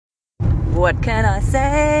What can I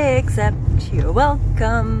say except you're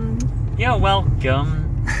welcome? You're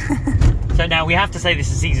welcome. So now we have to say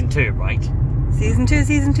this is season 2, right? Season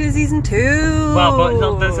 2. Well,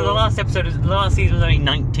 but so the last season was only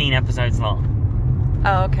 19 episodes long.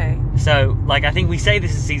 Oh, okay. So, like, I think we say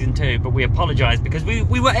this is season 2, but we apologise because we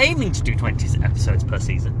were aiming to do 20 episodes per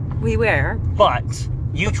season. We were. But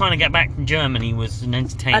you trying to get back from Germany was an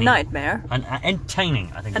entertaining... A nightmare.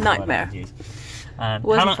 Entertaining, I think. A nightmare. How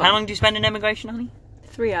long do you spend in immigration, honey?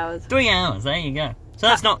 3 hours. 3 hours, there you go. So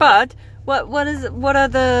that's not... But, what's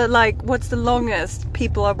the longest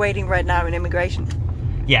people are waiting right now in immigration?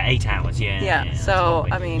 Yeah, 8 hours, yeah. So,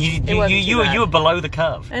 I mean, you were below the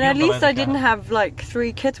curve. And at least I didn't have, like,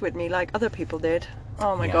 3 kids with me like other people did.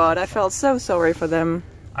 Oh my god, I felt so sorry for them.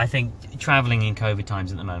 I think travelling in COVID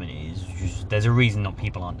times at the moment is just... There's a reason not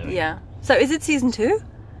people aren't doing it. Yeah. So, is it season 2?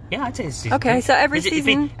 Yeah, I'd say it's season 2. Okay, so every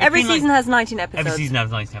season has 19 episodes. Every season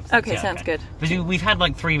has 19 episodes. Okay, sounds good. But we've had,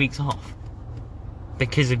 like, 3 weeks off.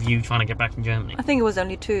 Because of you trying to get back from Germany. I think it was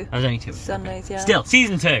only 2. It was only 2. Sundays, yeah. Still,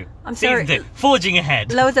 season 2. I'm sorry. Season 2. Forging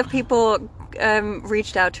ahead. Loads of people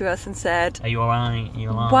reached out to us and said, Are you alright? Are you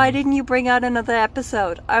alright? Why didn't you bring out another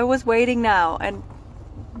episode? I was waiting now, and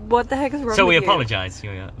what the heck is wrong with you? So we apologise.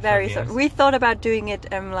 Very sorry. We thought about doing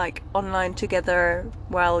it like online together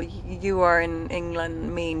while you are in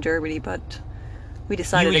England, me in Germany, but we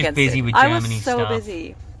decided against it. You were busy with Germany I was so stuff.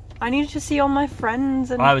 busy. I needed to see all my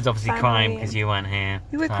friends and I was obviously family crying because you weren't here.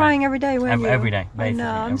 You were crying every day, weren't you? Every day, basically. I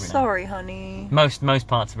know, I'm every day. sorry, honey. Most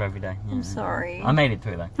parts of every day. Yeah. I'm sorry. I made it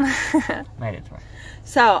through though. Made it through.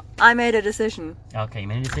 So, I made a decision. Okay, you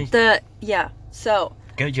made a decision? So...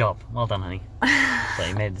 Good job. Well done, honey. So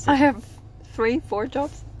you made a decision. I have 3-4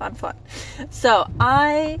 jobs. I'm fine. So,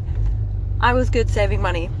 I was good saving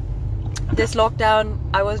money. Okay. This lockdown,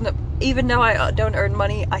 I wasn't... Even though I don't earn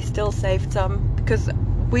money, I still saved some because...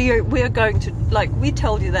 We are going to, like, we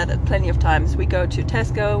told you that plenty of times. We go to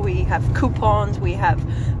Tesco, we have coupons, we have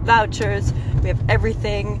vouchers, we have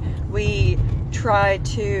everything. We try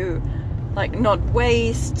to, like, not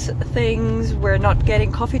waste things. We're not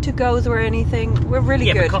getting coffee to goes or anything. We're really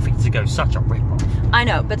good. Yeah, but coffee to go is such a rip-off. I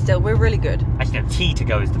know, but still, we're really good. Actually, no, tea to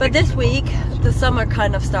go is the But this week, the summer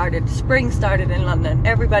kind of started. Spring started in London.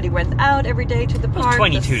 Everybody went out every day to the park.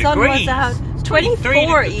 22 the sun degrees. was out.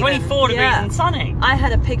 24 even. 24 degrees and sunny. I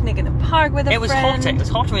had a picnic in the park with a friend. It was hotter. It was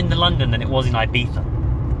hotter in London than it was in Ibiza.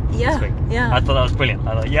 Yeah, this week. Yeah. I thought that was brilliant.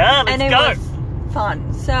 I thought, yeah, let's go. And it was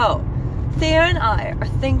fun. So, Theo and I are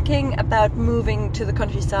thinking about moving to the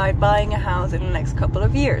countryside, buying a house in the next couple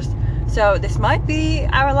of years. So this might be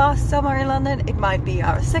our last summer in London. It might be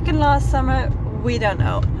our second last summer. We don't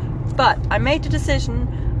know. But I made the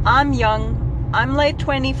decision. I'm young. I'm late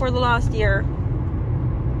 20 for the last year.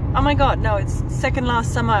 Oh my god, no, it's second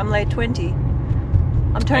last summer. I'm late 20.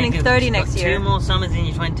 I'm turning 30 next year. 2 more summers in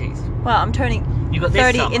your 20s. Well, I'm turning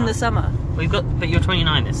 30 in the summer. But you're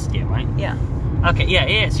 29 this year, right? Yeah. Okay,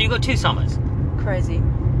 yeah. So you've got 2 summers. Crazy.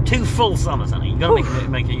 2 full summers, honey. You got to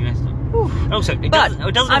make a US time. Also, it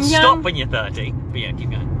doesn't stop when you're 30. But yeah, keep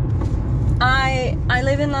going. I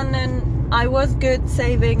live in London. I was good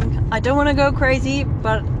saving. I don't want to go crazy,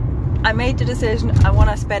 but I made the decision. I want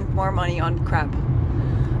to spend more money on crap.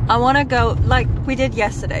 I want to go like we did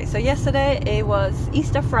yesterday. So yesterday it was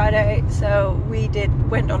Easter Friday, so we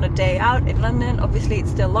went on a day out in London. Obviously it's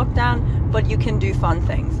still lockdown, but you can do fun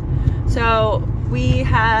things. So we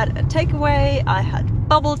had a takeaway. I had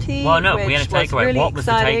bubble tea. Well, no, we had a takeaway. Really what was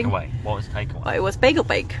exciting. the takeaway? What was the takeaway? It was Bagel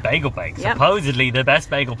Bake. Bagel Bake. Yep. Supposedly the best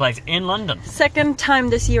bagel place in London. Second time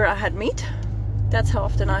this year I had meat. That's how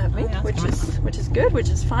often I have meat, which is good, which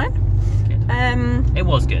is fine. Good. It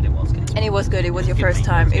was good. And it was good. It was your first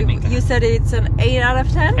time. You said it's an 8 out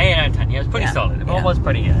of 10. 8 out of 10. Yeah, it was pretty solid. It was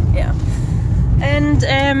pretty good. Yeah.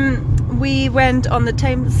 And we went on the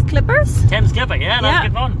Thames Clippers. Thames Clipper, yeah, that was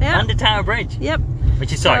good fun. Yeah. Under Tower Bridge. Yep.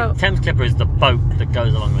 Which is Thames Clipper is the boat that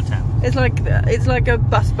goes along the Thames. It's like a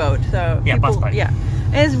bus boat. So yeah, bus boat. Yeah.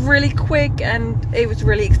 It's really quick and it was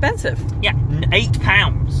really expensive. Yeah,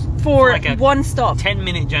 £8 for like a one stop.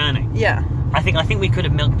 10-minute journey. Yeah. I think we could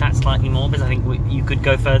have milked that slightly more because I think you could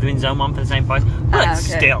go further in Zone 1 for the same price. But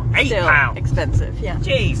still, £8. Expensive, yeah.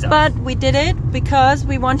 Jesus. But we did it because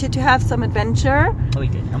we wanted to have some adventure. We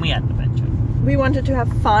did, and we had an adventure. We wanted to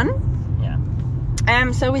have fun.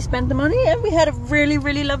 Yeah. So we spent the money and we had a really,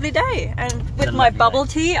 really lovely day. And with my bubble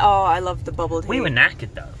tea, I love the bubble tea. We were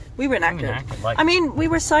knackered though. We were knackered. I mean, we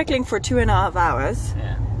were cycling for 2.5 hours.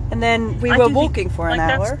 Yeah. And then we were walking for an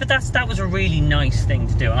hour. But that was a really nice thing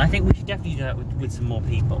to do, and I think we should definitely do that with some more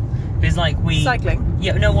people. Because cycling.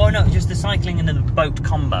 Yeah, no, just the cycling and then the boat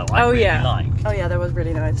combo. I really liked. Oh yeah, that was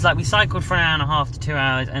really nice. It's like we cycled for an hour and a half to 2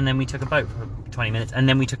 hours, and then we took a boat for 20 minutes, and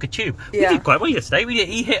then we took a tube. We did quite well yesterday.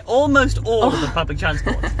 He hit almost all of the public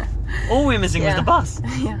transport. All we were missing was the bus.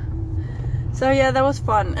 Yeah. So yeah, that was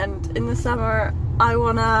fun. And in the summer, I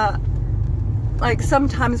wanna. Like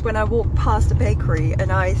sometimes when I walk past a bakery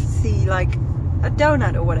and I see like a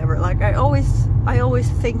donut or whatever, like I always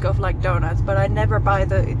think of like donuts, but I never buy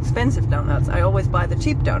the expensive donuts. I always buy the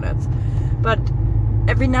cheap donuts. But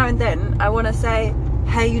every now and then I want to say,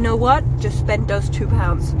 hey, you know what? Just spend those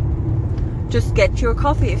 £2. Just get your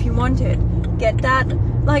coffee if you want it. Get that.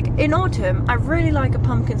 Like in autumn, I really like a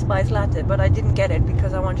pumpkin spice latte, but I didn't get it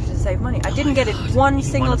because I wanted to save money. I didn't get it one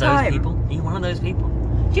single time. Are you one of those people?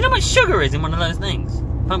 Do you know how much sugar is in one of those things?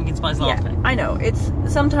 Pumpkin spice latte. Yeah, I know.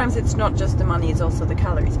 Sometimes it's not just the money; it's also the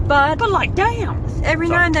calories. But like, damn. Every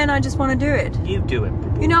now and then, I just want to do it. You do it.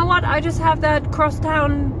 You know what? I just have that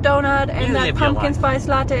crosstown donut and that pumpkin spice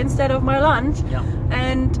latte instead of my lunch,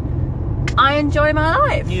 and I enjoy my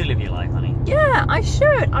life. You live your life, honey. Yeah, I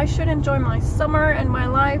should. I should enjoy my summer and my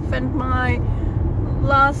life and my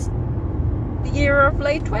last year of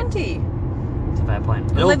late 20. It's a fair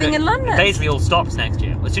point. Living in London. It basically all stops next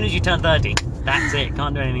year. As soon as you turn 30, that's it.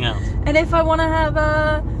 Can't do anything else. And if I want to have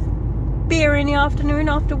a beer in the afternoon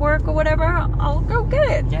after work or whatever, I'll go get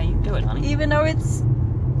it. Yeah, you do it, honey. Even though it's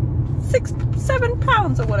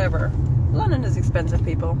 £7 or whatever. London is expensive,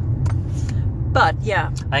 people. But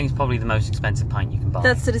yeah, I think it's probably the most expensive pint you can buy.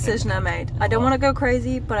 That's the decision I made. I don't want to go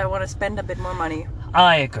crazy, but I want to spend a bit more money.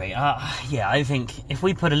 I agree. Yeah, I think if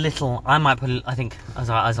we put a little, I think, as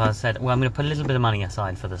I said, well, I'm going to put a little bit of money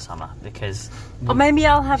aside for the summer because. Or maybe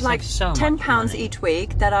I'll have like so £10 each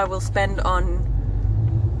week that I will spend on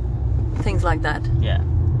things like that. Yeah.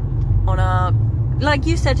 Like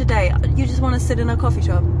you said today, you just want to sit in a coffee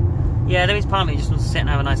shop. Yeah, there is part of me just wants to sit and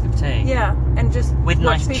have a nice cup of tea. Yeah, and just with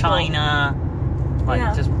nice people. china,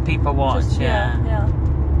 just people watch. Yeah.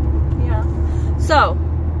 So.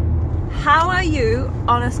 How are you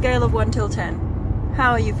on a scale of 1 till 10?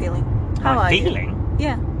 How are you feeling? How are you? Feeling?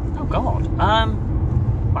 Yeah. Oh God.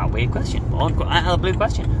 Wow, weird question. Blue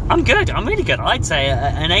question. I'm good. I'm really good. I'd say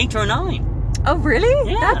an 8 or a 9. Oh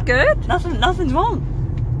really? Yeah. That good? Nothing's wrong.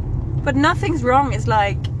 But nothing's wrong is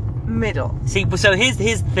like middle. See, so here's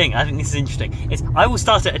the thing. I think this is interesting. I will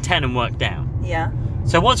start at a 10 and work down. Yeah.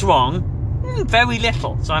 So what's wrong? Very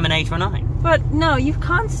little. So I'm an 8 or a 9. But no, you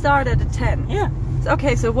can't start at a 10. Yeah.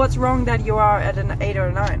 Okay, so what's wrong that you are at an 8 or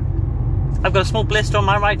a 9? I've got a small blister on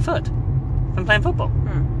my right foot from playing football.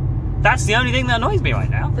 That's the only thing that annoys me right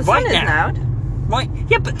now. The sun isn't out. Right?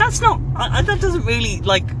 Yeah, but that's not. That doesn't really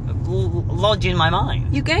lodge in my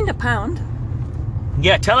mind. You gained a pound.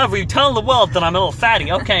 Yeah, tell the world that I'm a little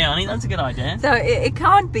fatty. Okay, honey, that's a good idea. So it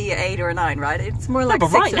can't be an 8 or a 9, right? It's more like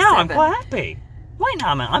 6 or 7. But right now I'm quite happy. Right now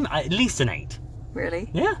I'm at least an 8.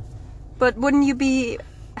 Really? Yeah. But wouldn't you be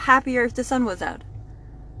happier if the sun was out?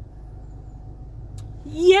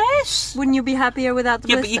 Yes. Wouldn't you be happier without the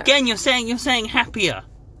blister? Yeah, but again, you're saying happier.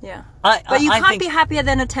 Yeah. But you can't be happier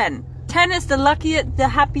than a 10. 10 is the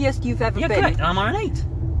happiest you've ever been. Yeah, correct. I'm on an 8.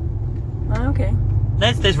 Oh, okay.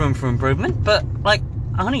 There's room for improvement, but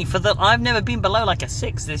honey, I've never been below like a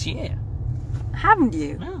 6 this year. Haven't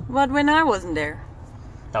you? No. But when I wasn't there.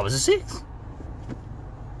 That was a 6.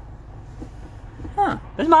 Huh.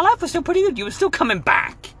 But my life was still pretty good. You were still coming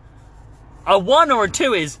back. A 1 or a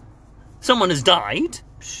 2 is someone has died,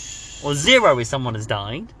 or 0 is someone has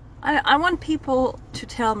died. I want people to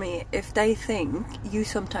tell me if they think you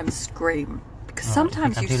sometimes scream. Because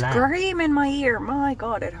sometimes you scream in my ear. My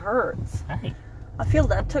God, it hurts. Hey. I feel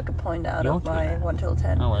that took a point out of my 1 till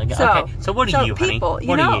 10. Oh, well, okay. So what are you, people, honey?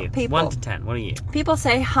 What are you? People, 1 to 10, what are you? People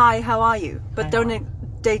say, hi, how are you? But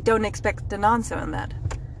they don't expect an answer on that.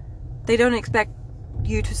 They don't expect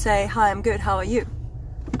you to say, hi, I'm good, how are you?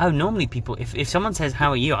 Oh, normally people, if someone says,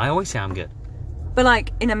 how are you, I always say I'm good. But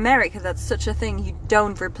like in America, that's such a thing. You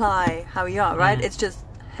don't reply how you are, right? It's just,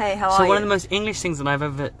 hey, how are you? So one of the most English things that I've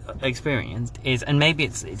ever experienced is, and maybe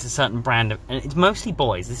it's a certain brand of, and it's mostly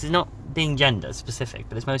boys. This is not being gender specific,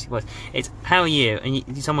 but it's mostly boys. It's, how are you?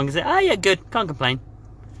 And someone can say, oh yeah, good, can't complain.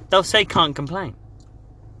 They'll say can't complain.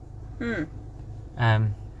 Which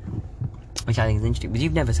I think is interesting, but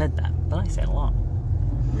you've never said that, but I say it a lot.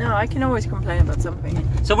 No, I can always complain about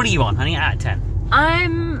something. So what are you on, honey, out of 10?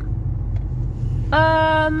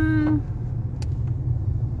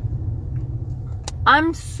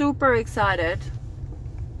 I'm super excited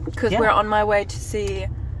because we're on my way to see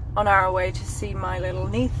on our way to see my little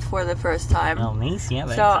niece for the first time. Oh, niece, yeah,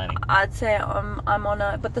 very So exciting. I'd say I'm on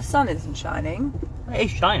a, but the sun isn't shining.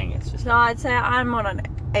 It's shining, it's just... So I'd say I'm on an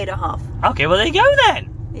 8.5. Okay, well, there you go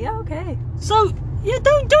then. Yeah, okay. So, yeah,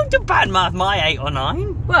 don't do bad math my 8 or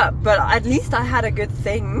 9. Well, but at least I had a good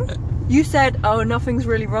thing. You said, oh, nothing's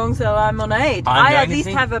really wrong, so I'm on 8. I at least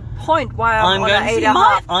have a point why I'm on an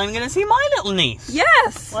 8.5. I'm going to see my little niece.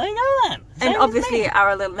 Yes! Well, there you go then. And Same as obviously me.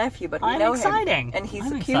 our little nephew, but we I'm know exciting. him. And he's I'm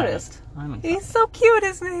the excited. cutest. I'm excited. He's so cute,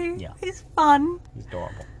 isn't he? Yeah. He's fun. He's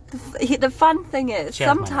adorable. The fun thing is, Shares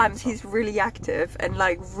my sometimes name, he's really active and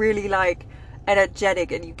like really like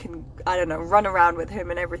energetic, and you can, I don't know, run around with him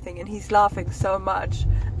and everything, and he's laughing so much.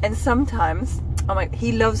 And sometimes,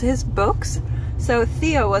 he loves his books. So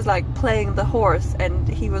Theo was like playing the horse, and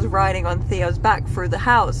he was riding on Theo's back through the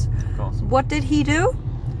house. Of course. What did he do?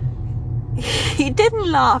 He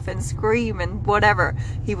didn't laugh and scream and whatever.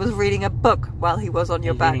 He was reading a book while he was on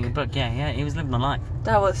your back. Reading a book, yeah. He was living the life.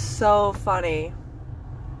 That was so funny.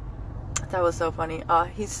 That was so funny. Oh,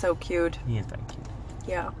 he's so cute. He is very cute.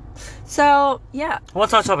 Yeah. So, yeah.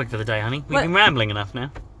 What's our topic for the day, honey? We've been rambling enough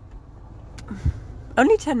now.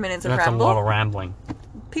 Only 10 minutes of That's ramble. a lot of rambling.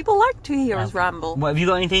 People like to hear us ramble. What, have you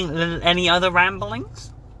got any other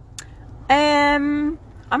ramblings? I'm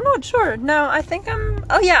not sure. No, I think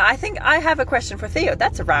I think I have a question for Theo.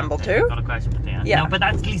 That's a ramble too. Got a question for Theo. Yeah. No, but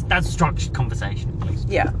that's at least that's structured conversation, at least.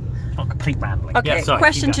 Yeah. Not complete rambling. Okay, Yeah, sorry,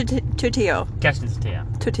 question keep going. to Theo. Questions to Theo.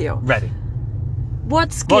 To Theo. Ready.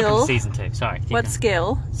 What skill... Welcome to season 2. Sorry. keep What going.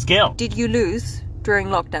 skill Skill. did you lose during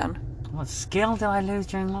lockdown? What skill did I lose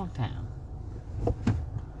during lockdown?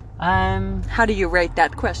 How do you rate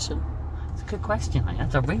that question? It's a good question, mate.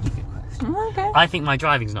 That's a really good question. Okay. I think my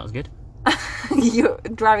driving's not as good. You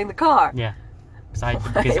driving the car? Yeah.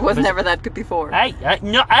 Because It was never that good before. Hey,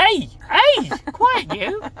 quiet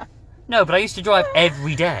you. No, but I used to drive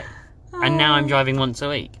every day, and now I'm driving once a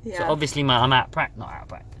week. So Yeah. obviously I'm not out of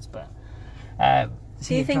practice, but.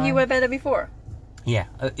 Do you think you were better before? Yeah,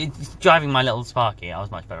 driving my little Sparky, I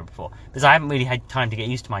was much better before because I haven't really had time to get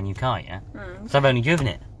used to my new car yet. So I've only driven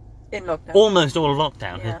it. In lockdown. Almost all of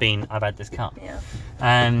lockdown Yeah. has been I've had this car. Yeah.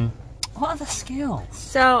 What are the skills?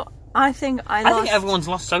 So I think I think everyone's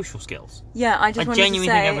lost social skills. Yeah, I just I wanted to genuinely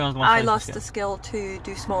think say everyone's lost I social lost skills. the skill to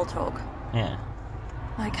do small talk. Yeah.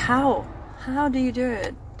 Like how? How do you do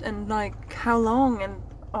it? And like how long? And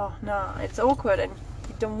oh no, it's awkward and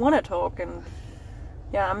you don't want to talk. And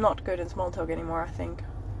yeah, I'm not good in small talk anymore, I think.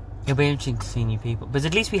 It'll be interesting to see new people, but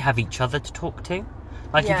at least we have each other to talk to.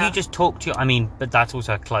 Like if Yeah. you just talk to, but that's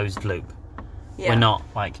also a closed loop. Yeah. We're not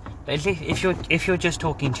like, but if you're just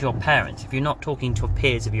talking to your parents, if you're not talking to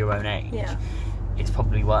peers of your own age, Yeah. it's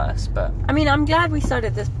probably worse. But I mean, I'm glad we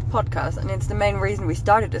started this podcast, and it's the main reason we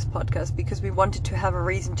started this podcast because we wanted to have a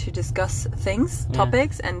reason to discuss things, Yeah.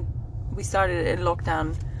 topics, and we started it in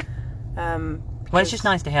lockdown. well, it's just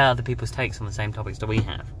nice to hear other people's takes on the same topics that we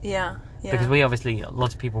have, Yeah. Yeah. because we obviously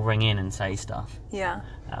lots of people ring in and say stuff, Yeah.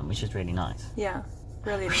 which is really nice. Yeah.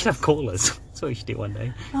 Really. We should have callers. That's what we should do one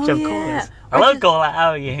day. Oh, We should have yeah. callers. Or Hello, just- caller. How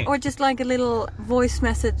are you? Or just like a little voice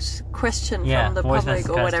message question Yeah, from the voice public message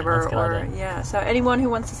or question, whatever. that's a good Or idea. yeah, so anyone who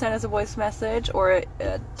wants to send us a voice message or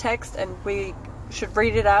a text and we should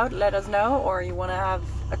read it out, let us know. Or you want to have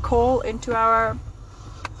a call into our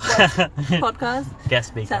podcast, Guest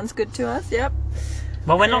speaker. sounds good to us. Yep,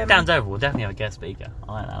 Well, when lockdown's over, we'll definitely have a guest speaker.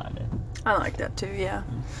 I like that idea. I like that too. Yeah.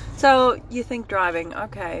 So you think driving?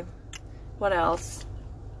 Okay. What else?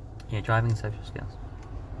 Yeah, driving and social skills.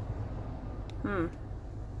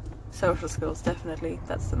 Social skills, definitely.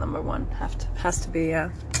 That's the number one. Has to be, yeah.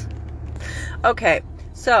 Okay,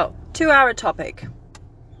 so 2-hour topic.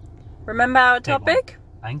 Remember our Big one. topic?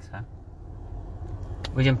 I think so.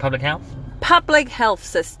 We're doing public health? Public health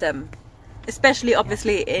system, especially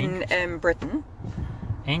obviously in Britain.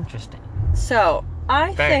 Interesting. So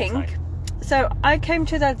I Very think. exciting. So I came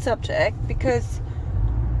to that subject because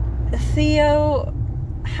Theo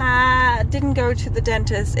didn't go to the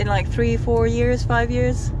dentist in like 3-4 years, 5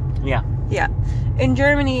 years. Yeah. Yeah. In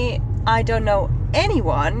Germany, I don't know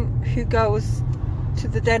anyone who goes to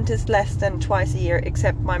the dentist less than twice a year,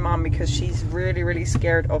 except my mom, because she's really, really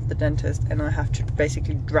scared of the dentist and I have to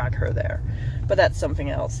basically drag her there. But that's something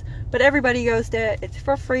else. But everybody goes there. It's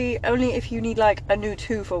for free. Only if you need like a new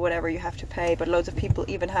tooth or whatever you have to pay. But loads of people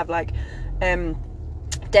even have like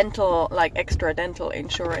dental, like extra dental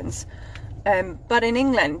insurance. But in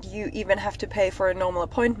England, you even have to pay for a normal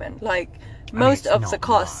appointment. Like most it's of not the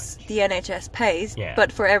costs much. the NHS pays, Yeah.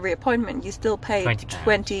 but for every appointment you still pay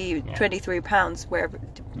 £20. Yeah. £23 wherever,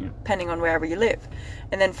 depending on wherever you live.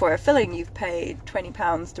 And then for a filling you've paid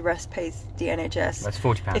 £20, the rest pays the NHS. That's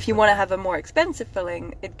 £40. If you want to have a more expensive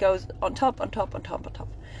filling, it goes on top, on top, on top, on top.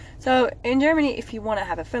 So in Germany, if you want to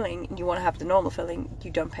have a filling and you want to have the normal filling,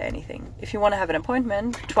 you don't pay anything. If you want to have an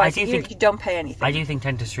appointment twice a year, you don't pay anything. I do think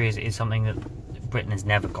dentistry is something that Britain has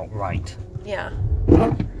never got right. Yeah.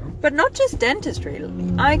 But not just dentistry.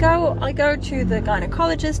 I go to the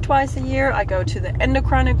gynecologist twice a year. I go to the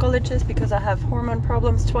endocrinologist because I have hormone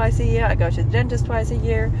problems twice a year. I go to the dentist twice a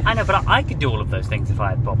year. I know, but I could do all of those things if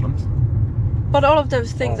I had problems. But all of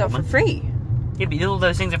those things are for free. Yeah, but all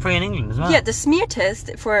those things are free in England as well. Yeah, the smear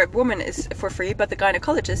test for a woman is for free, but the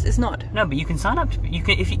gynecologist is not. No, but you can sign up. You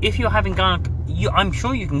can if you're having I'm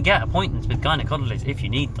sure you can get appointments with gynecologists if you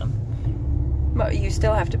need them. But you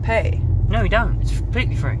still have to pay. No, you don't. It's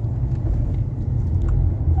completely free.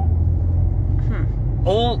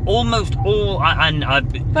 Almost all. I'm not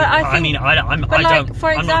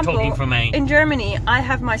talking from a. In Germany, I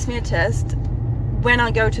have my smear test when I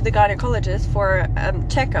go to the gynecologist for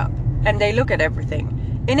checkup, and they look at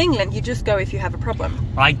everything. In England, you just go if you have a problem.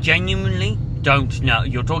 I genuinely don't know.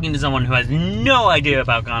 You're talking to someone who has no idea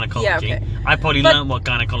about gynecology. Yeah, okay. I probably learned what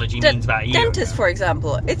gynecology means about a year Dentist, ago. for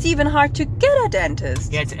example, it's even hard to get a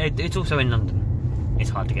dentist. Yeah, it's also in London. It's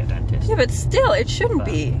hard to get a dentist. Yeah, but still, it shouldn't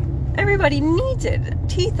be. Everybody needs it.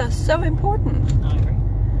 Teeth are so important. I agree.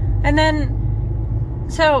 And then,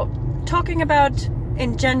 so talking about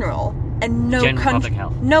in general, and Public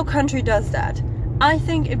health. no country does that. I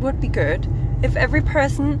think it would be good if every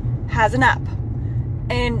person has an app,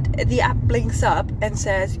 and the app blinks up and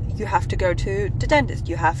says you have to go to the dentist,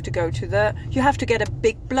 you have to get a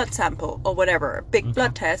big blood sample or whatever, a big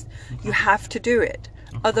blood test. You have to do it,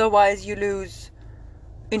 otherwise you lose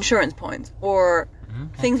insurance points or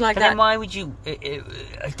things like that. Then why would you?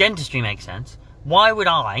 Dentistry makes sense. Why would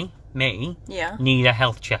me, need a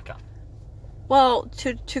health checkup? Well,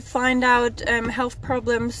 to find out health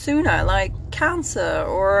problems sooner, like cancer,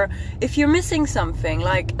 or if you're missing something,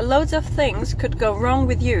 like loads of things could go wrong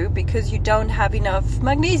with you because you don't have enough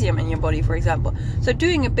magnesium in your body, for example. So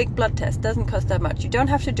doing a big blood test doesn't cost that much. You don't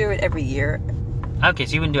have to do it every year. Okay,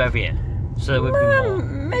 so you wouldn't do it every year? So there would be more.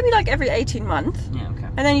 Maybe like every 18 months. Yeah, okay.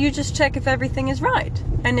 And then you just check if everything is right.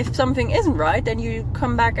 And if something isn't right, then you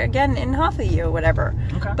come back again in half a year or whatever.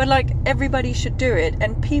 Okay. But like everybody should do it.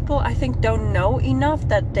 And people, I think, don't know enough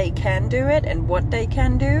that they can do it and what they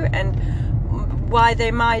can do and why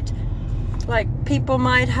they might, like, people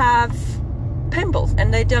might have pimples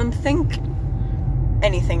and they don't think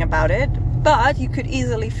anything about it. But you could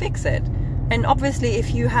easily fix it. And obviously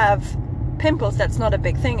if you have pimples, that's not a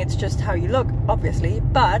big thing, it's just how you look, obviously.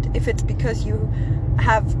 But if it's because you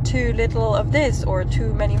have too little of this or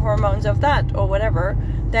too many hormones of that or whatever,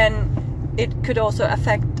 then it could also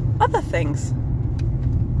affect other things.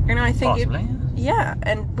 And I think possibly,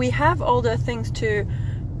 and we have all the things to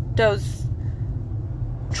those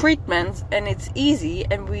treatments, and it's easy,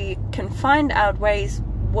 and we can find out ways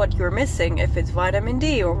what you're missing, if it's vitamin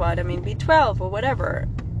D or vitamin B12 or whatever.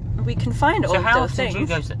 We can find all of those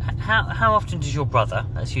things. How often does your brother,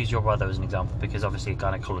 let's use your brother as an example, because obviously a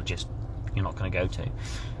gynecologist you're not going to go to.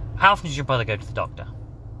 How often does your brother go to the doctor?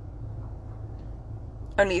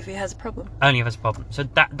 Only if he has a problem. Only if he has a problem. So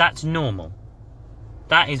that's normal.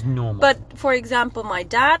 That is normal. But, for example, my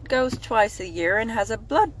dad goes twice a year and has a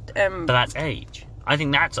blood... But that's age. I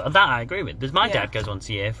think that I agree with. Because my dad goes once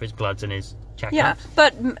a year for his bloods and his checkups. Yeah,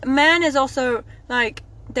 but man is also, like...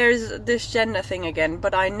 There's this gender thing again,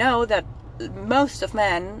 but I know that most of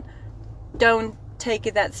men don't take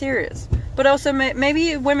it that serious. But also,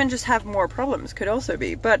 maybe women just have more problems, could also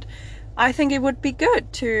be. But I think it would be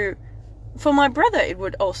good to... For my brother, it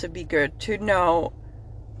would also be good to know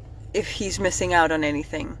if he's missing out on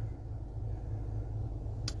anything.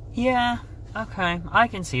 Yeah, okay, I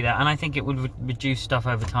can see that, and I think it would reduce stuff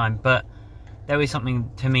over time, but there is something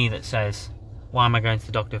to me that says, why am I going to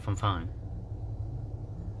the doctor if I'm fine?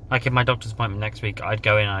 Like, if my doctor's appointment next week, I'd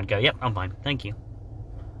go in and I'd go, yep, I'm fine, thank you.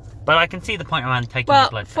 But I can see the point around taking the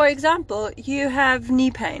blood test. For example, you have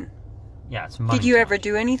knee pain. Yeah, it's running. Did you ever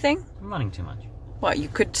do anything? I'm running too much. Well, you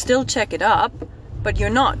could still check it up, but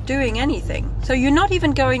you're not doing anything. So you're not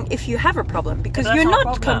even going if you have a problem, because you're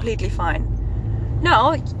not completely fine.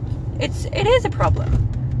 No, it is a problem.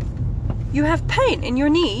 You have pain in your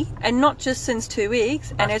knee, and not just since 2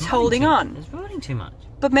 weeks, and it's holding on. It's running too much.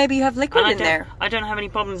 But maybe you have liquid in there. I don't have any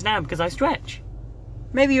problems now because I stretch.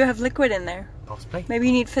 Maybe you have liquid in there. Possibly. Maybe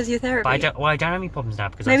you need physiotherapy. But I don't have any problems now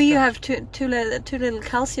because maybe you have too little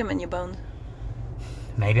calcium in your bones.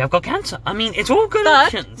 Maybe I've got cancer. I mean, it's all good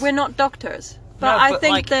But options. we're not doctors. No, But I but,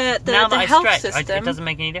 think like, the now that I health stretch, system, it doesn't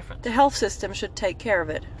make any difference. the health system should take care of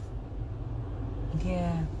it.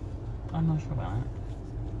 Yeah, I'm not sure about that.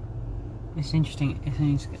 It's interesting.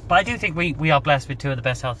 But I do think we are blessed with two of the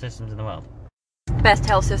best health systems in the world. Best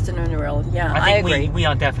health system in the world. Yeah, I think agree. we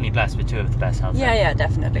are definitely blessed with two of the best health systems. Yeah,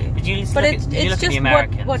 definitely. But you But look it's at the just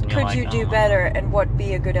Americans what and you're could like, you do oh my better God. and what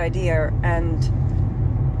be a good idea,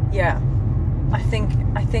 and yeah, I think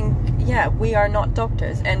yeah, we are not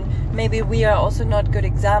doctors, and maybe we are also not good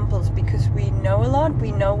examples because we know a lot.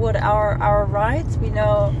 We know what our rights. We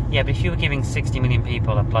know. Yeah, but if you were giving 60 million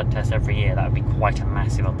people a blood test every year, that would be quite a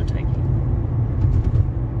massive undertaking.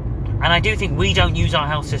 And I do think we don't use our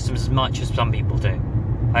health systems as much as some people do.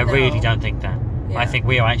 I No. really don't think that. Yeah. I think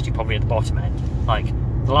we are actually probably at the bottom end. Like,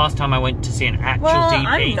 the last time I went to see an actual Well, GP...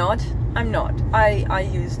 I'm not. I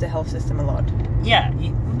use the health system a lot. Yeah,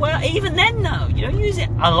 well, even then, though, you don't use it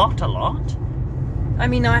a lot. I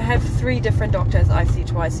mean, I have 3 different doctors I see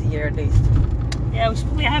twice a year at least. Yeah, which is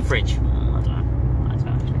probably average. I don't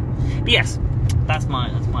know actually. But yes, that's my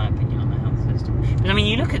opinion on the health system. But I mean,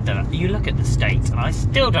 you look at the states, and I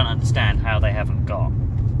still don't understand how they haven't got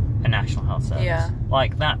a national health service. Yeah.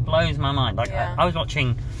 Like, that blows my mind. Like, Yeah. I was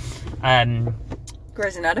watching.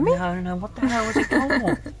 Grey's Anatomy? No, what the hell was it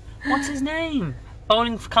called? What's his name?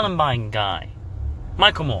 Bowling for Columbine guy.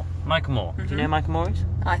 Michael Moore. Do you know who Michael Moore is?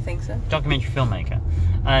 I think so. Documentary filmmaker.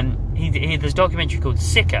 There's a documentary called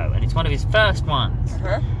Sicko, and it's one of his first ones.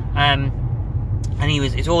 Uh-huh. And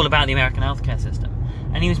it's all about the American healthcare system.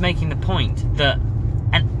 And he was making the point that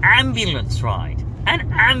an ambulance ride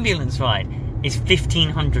is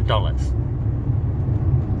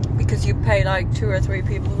 $1,500. Because you pay like 2 or 3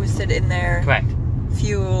 people who sit in there. Correct.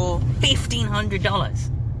 Fuel.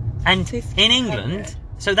 $1,500. And in England,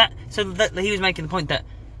 so that he was making the point that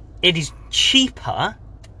it is cheaper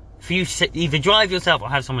for you to either drive yourself or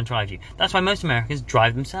have someone drive you. That's why most Americans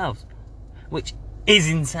drive themselves, which is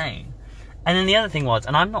insane. And then the other thing was,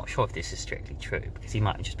 and I'm not sure if this is strictly true, because he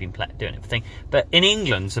might have just been doing it for thing, but in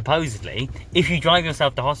England, supposedly, if you drive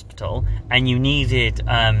yourself to hospital and you needed,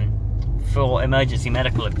 for emergency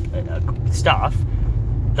medical stuff,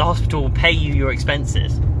 the hospital will pay you your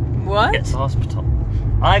expenses. What? To get to the hospital.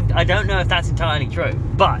 I don't know if that's entirely true,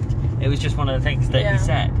 but it was just one of the things that he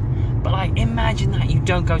said. But like, imagine that you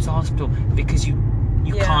don't go to the hospital because you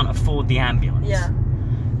can't afford the ambulance. Yeah.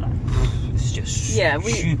 Like, it's just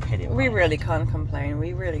stupid. We really can't complain.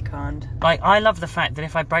 We really can't. Like, I love the fact that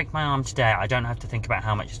if I break my arm today, I don't have to think about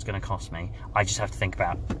how much it's going to cost me. I just have to think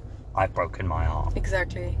about, I've broken my arm.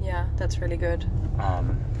 Exactly. Yeah, that's really good.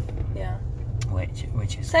 Yeah.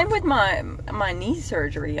 Which is same with my knee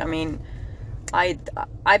surgery. I mean, I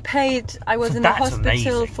was in the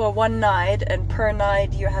hospital amazing. for 1 night, and per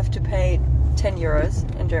night you have to pay 10 euros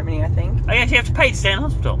in Germany, I think. Oh, yeah, you have to pay to stay in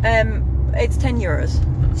hospital. It's 10 euros.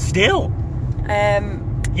 Still.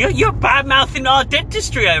 You're bad mouthing our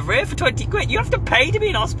dentistry over here for 20 quid. You have to pay to be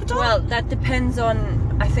in hospital. Well, that depends on.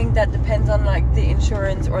 I think that depends on like the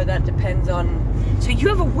insurance, or that depends on. So you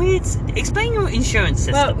have a weird. Explain your insurance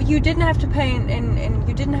system. Well, you didn't have to pay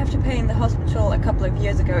you didn't have to pay in the hospital a couple of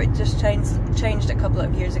years ago. It just changed a couple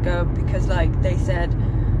of years ago because like they said,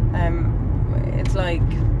 it's like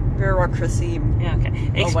bureaucracy. Yeah.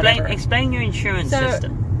 Okay. Explain your insurance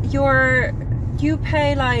system. You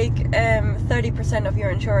pay like 30% of your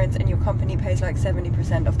insurance, and your company pays like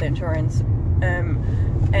 70% of the insurance,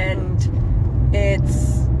 and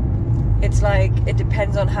it's like it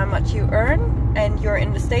depends on how much you earn, and you're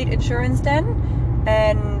in the state insurance then,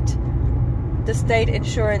 and the state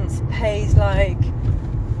insurance pays like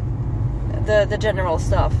the general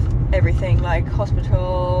stuff, everything like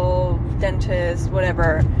hospital, dentist,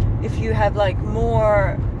 whatever. If you have like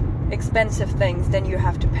more expensive things, then you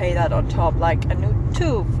have to pay that on top, like a new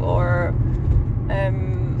tooth or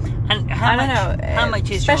and I don't know. How much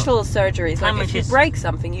is special surgeries? Like if you is- break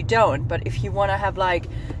something, you don't. But if you want to have like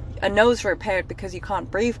a nose repaired because you can't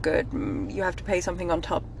breathe good, you have to pay something on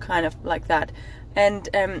top, kind of like that. And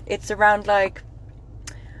it's around like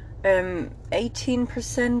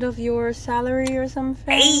 18% of your salary or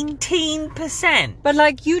something. 18%. But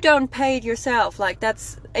like you don't pay it yourself. Like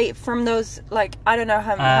that's from those. Like I don't know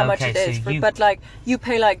how much it is, so but like you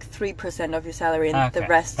pay like 3% of your salary, and the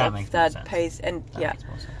rest that of makes more that sense. pays and That makes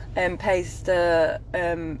more sense. pays the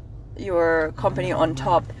your company on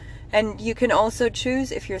top. And you can also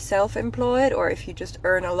choose if you're self-employed or if you just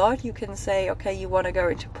earn a lot. You can say, okay, you want to go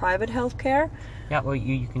into private healthcare, Yeah, well,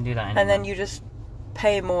 you can do that. and then you just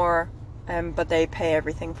pay more, but they pay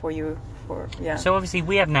everything for you or yeah. So obviously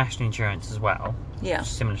we have national insurance as well. Yeah.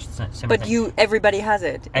 Similar But thing. everybody has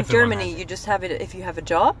it. In Everyone Germany, has it. you just have it if you have a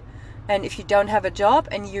job, and if you don't have a job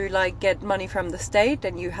and you like get money from the state,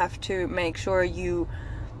 then you have to make sure you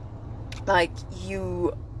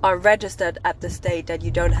are registered at the state that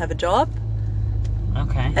you don't have a job.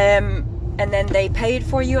 Okay. And then they pay it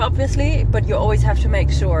for you, obviously, but you always have to make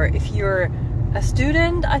sure. If you're a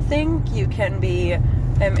student, I think you can be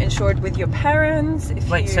insured with your parents.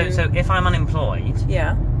 Wait, so if I'm unemployed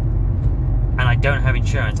yeah. and I don't have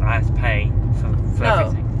insurance, I have to pay for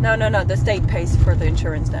everything? No. The state pays for the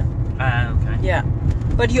insurance then. Okay. Yeah.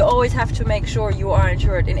 But you always have to make sure you are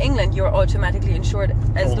insured. In England, you're automatically insured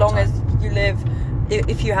as All the long time. as you live.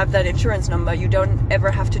 If you have that insurance number, you don't ever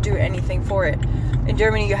have to do anything for it. In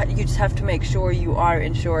Germany, you just have to make sure you are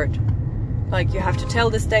insured. Like, you have to tell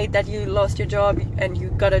the state that you lost your job, and you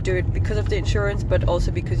gotta do it because of the insurance, but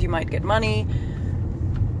also because you might get money.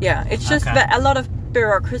 Yeah, it's just Okay. a lot of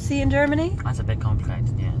bureaucracy in Germany. That's a bit complicated,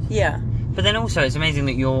 yes. Yeah. But then also, it's amazing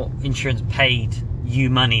that your insurance paid you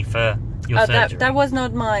money for your surgery. That was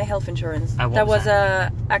not my health insurance. What That was was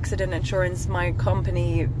a accident insurance my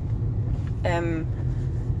company has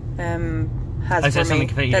Oh, so for something me.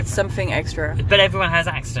 completely That's different. something extra. But everyone has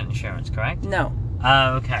accident insurance, correct? No,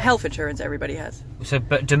 Oh, okay. health insurance everybody has. So,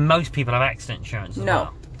 but do most people have accident insurance as No,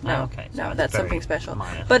 well? no, Oh, okay. So no. it's That's very something special.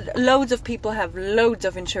 minor. But loads of people have loads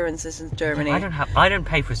of insurances in Germany. I don't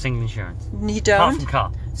pay for a single insurance. You Apart don't. from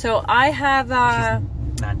car. So I have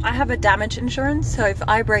Man. I have a damage insurance. So if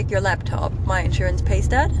I break your laptop, my insurance pays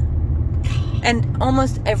that. And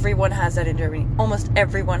almost everyone has that in Germany. Almost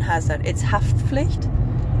everyone has that. It's Haftpflicht.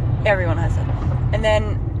 Everyone has that. And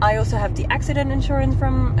then I also have the accident insurance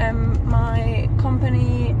from my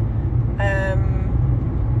company.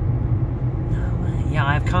 Yeah,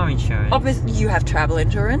 I have car insurance. Obviously, you have travel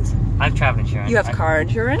insurance. I have travel insurance. You have car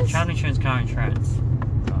insurance. Travel insurance, car insurance.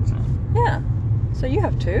 Yeah. So you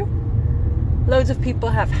have two. Loads of people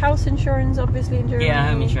have house insurance, obviously, in Germany. Yeah,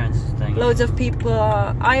 home insurance thing. Loads of people.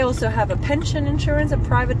 I also have a pension insurance, a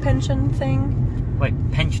private pension thing. Wait,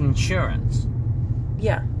 pension insurance?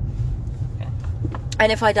 Yeah. Okay.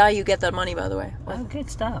 And if I die, you get that money, by the way. Oh, good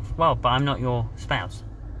stuff. Well, but I'm not your spouse.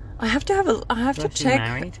 I have to What, you check.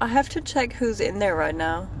 married? I have to check who's in there right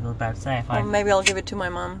now. I was about to say, if Or I... maybe I'll give it to my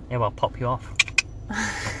mom. Yeah, well, pop you off.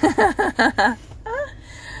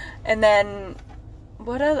 And then,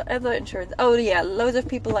 what other insurance? Oh yeah, loads of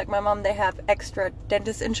people like my mom. They have extra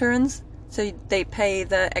dentist insurance, so they pay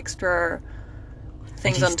the extra And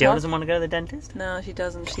things she on still top. doesn't want to go to the dentist? No, she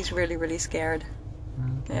doesn't. She's really, really scared.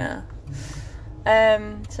 Okay. Yeah.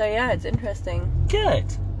 So yeah, it's interesting. Good.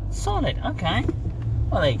 Solid. Okay.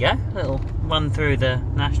 Well, there you go. A little run through the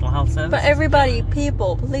National Health Service. But everybody,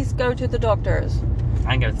 people, please go to the doctors.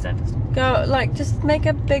 And go to the dentist. Go, like, just make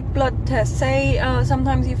a big blood test. Say,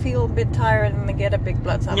 sometimes you feel a bit tired and get a big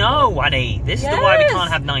blood sample. No, Waddy. This is why we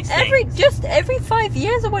can't have nice things. Every 5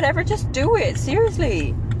 years or whatever, just do it.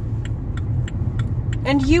 Seriously.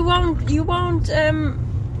 And you won't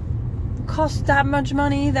cost that much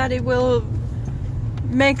money that it will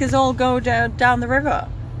make us all go down the river.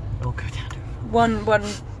 We'll go down to One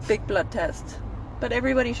big blood test. But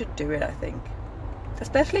everybody should do it, I think.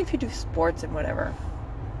 Especially if you do sports and whatever.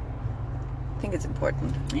 I think it's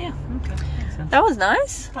important. Yeah, okay. Makes sense. That was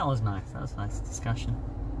nice. That was nice. That was a nice discussion.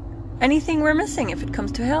 Anything we're missing if it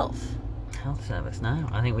comes to health? Health service, no.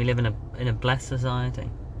 I think we live in a blessed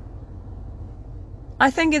society.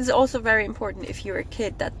 I think it's also very important if you're a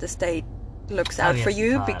kid that the state looks out yes, for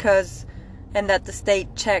you entirely. and that the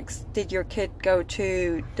state checks, did your kid go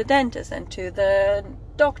to the dentist and to the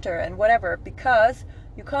doctor and whatever, because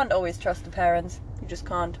you can't always trust the parents. You just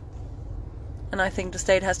can't. And I think the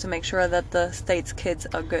state has to make sure that the state's kids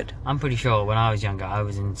are good. I'm pretty sure when I was younger, I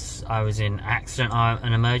was in accident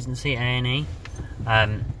and emergency A&E,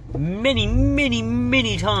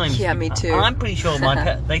 many times. Yeah, me too. I'm pretty sure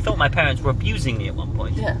they thought my parents were abusing me at one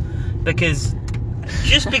point. Yeah. Because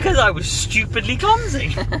I was stupidly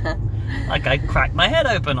clumsy. Like I cracked my head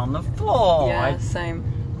open on the floor. Yeah, I same.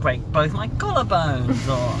 break both my collarbones.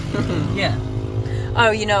 Or yeah.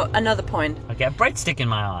 Oh, another point. I get a breadstick in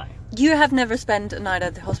my eye. You have never spent a night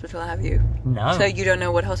at the hospital, have you? No. So you don't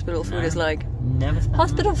know what hospital food is like. Never spent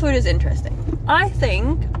Hospital food is interesting. I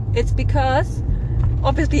think it's because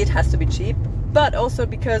obviously it has to be cheap, but also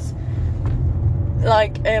because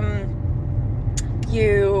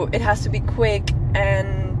it has to be quick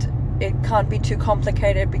and it can't be too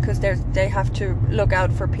complicated because they have to look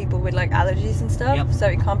out for people with like allergies and stuff. Yep. So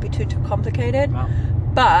it can't be too complicated. Well,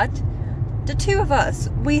 But the two of us,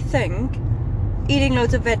 we think eating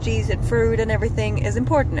loads of veggies and fruit and everything is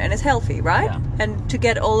important and is healthy, right? Yeah. And to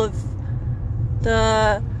get all of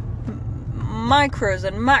the micros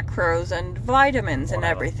and macros and vitamins and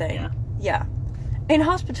Whatever, everything. yeah. In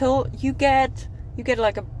hospital, you get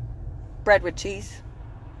like a bread with cheese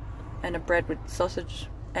and a bread with sausage,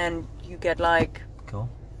 and you get like Cool.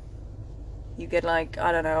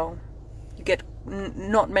 I don't know, you get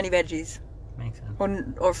not many veggies Makes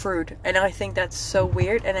sense. or fruit, and I think that's so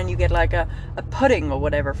weird. And then you get like a pudding or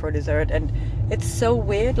whatever for dessert, and it's so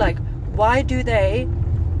weird. Like, why do they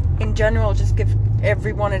in general just give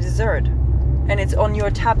everyone a dessert and it's on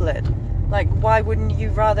your tablet? Like, why wouldn't you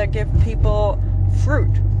rather give people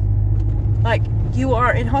fruit? Like, you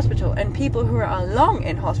are in hospital, and people who are long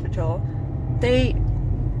in hospital, they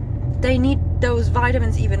need those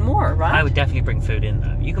vitamins even more, right? I would definitely bring food in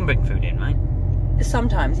though. You can bring food in, right?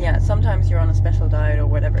 Sometimes, yeah. Sometimes you're on a special diet or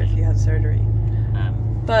whatever if you have surgery.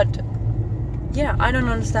 But yeah, I don't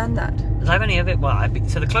understand that. Because I've only ever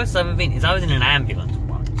so the closest I've ever been is I was in an ambulance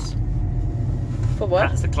once. For what?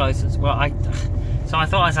 That's the closest. Well, so I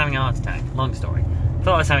thought I was having a heart attack. Long story. I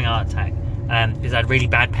thought I was having a heart attack because I had really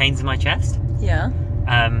bad pains in my chest. Yeah.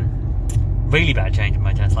 Really bad change in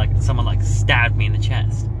my chest, like someone stabbed me in the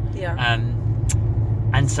chest. Yeah.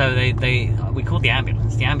 And so we called the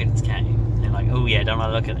ambulance. The ambulance came. And they're like, "Oh yeah, don't want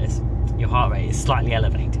to look at this. Your heart rate is slightly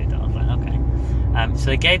elevated." I was like, "Okay." So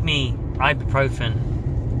they gave me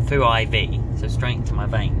ibuprofen through IV, so straight into my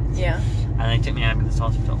veins. Yeah. And they took me to the ambulance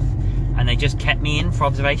hospital. And they just kept me in for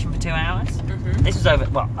observation for 2 hours. Mm-hmm. This was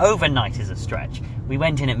overnight is a stretch. We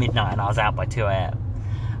went in at midnight and I was out by 2 a.m.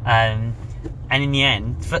 And in the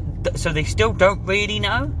end, so they still don't really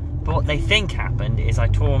know, but what they think happened is I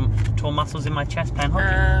tore muscles in my chest playing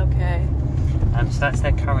hockey. Okay. So that's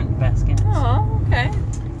their current best guess. Oh, okay.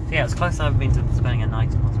 So yeah, it's close I've been to spending a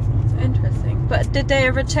night in hospital. Interesting. But did they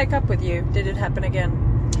ever check up with you? Did it happen again?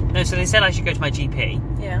 No, so they said I should go to my GP.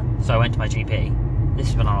 Yeah. So I went to my GP. This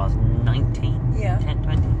is when I was 19, Yeah. 10,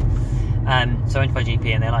 20. So I went to my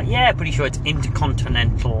GP and they're like, yeah, pretty sure it's intercostal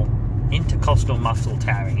muscle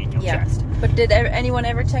tearing in your chest. But did anyone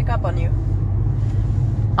ever check up on you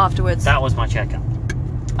afterwards? That was my checkup.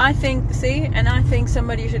 I think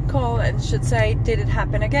somebody should call and should say, did it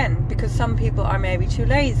happen again? Because some people are maybe too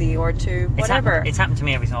lazy or too whatever. It's happened to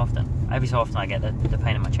me every so often. Every so often I get the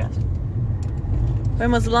pain in my chest.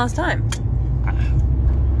 When was the last time?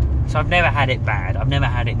 So I've never had it bad. I've never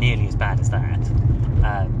had it nearly as bad as that.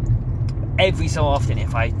 Every so often,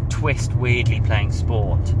 if I twist weirdly playing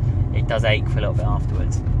sport, it does ache for a little bit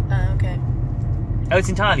afterwards. Okay. Oh, it's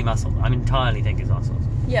entirely muscle. I entirely think it's muscles.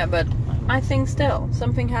 Yeah, but I think still,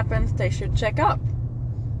 something happens, they should check up.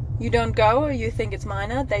 You don't go, or you think it's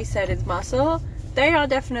minor, they said it's muscle. They are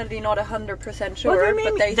definitely not 100% sure,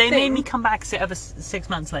 Well, they made me come back 6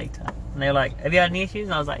 months later. And they were like, have you had any issues?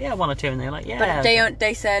 And I was like, yeah, 1 or 2. And they were like, yeah. But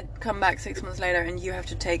they said, come back 6 months later and you have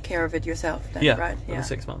to take care of it yourself then, right? For the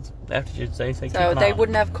 6 months. They have to just say keep So an eye they on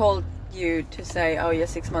wouldn't it. have called you to say, oh yeah,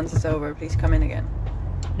 6 months is over, please come in again.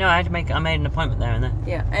 No, I made an appointment there and then.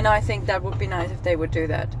 Yeah, and I think that would be nice if they would do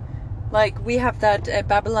that. Like, we have that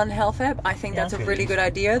Babylon Health app. I think that's a really good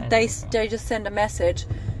idea. They just send a message,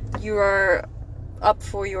 you are up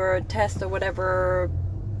for your test or whatever,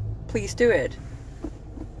 please do it.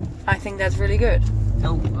 I think that's really good.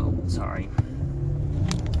 Oh, sorry.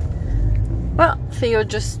 Well, Theo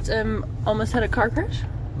just almost had a car crash.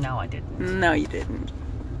 No, I didn't. No, you didn't.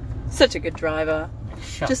 Such a good driver.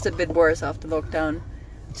 Shut Just up. a bit worse after lockdown.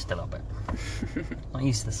 Just a little bit. Not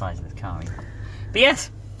used to the size of this car either. But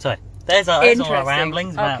yes, so there's all our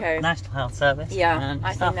ramblings about National Health Service. Yeah, and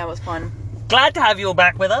I think that was fun. Glad to have you all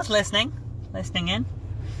back with us, listening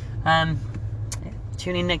in.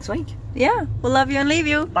 Tune in next week. Yeah, we'll love you and leave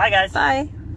you. Bye, guys. Bye.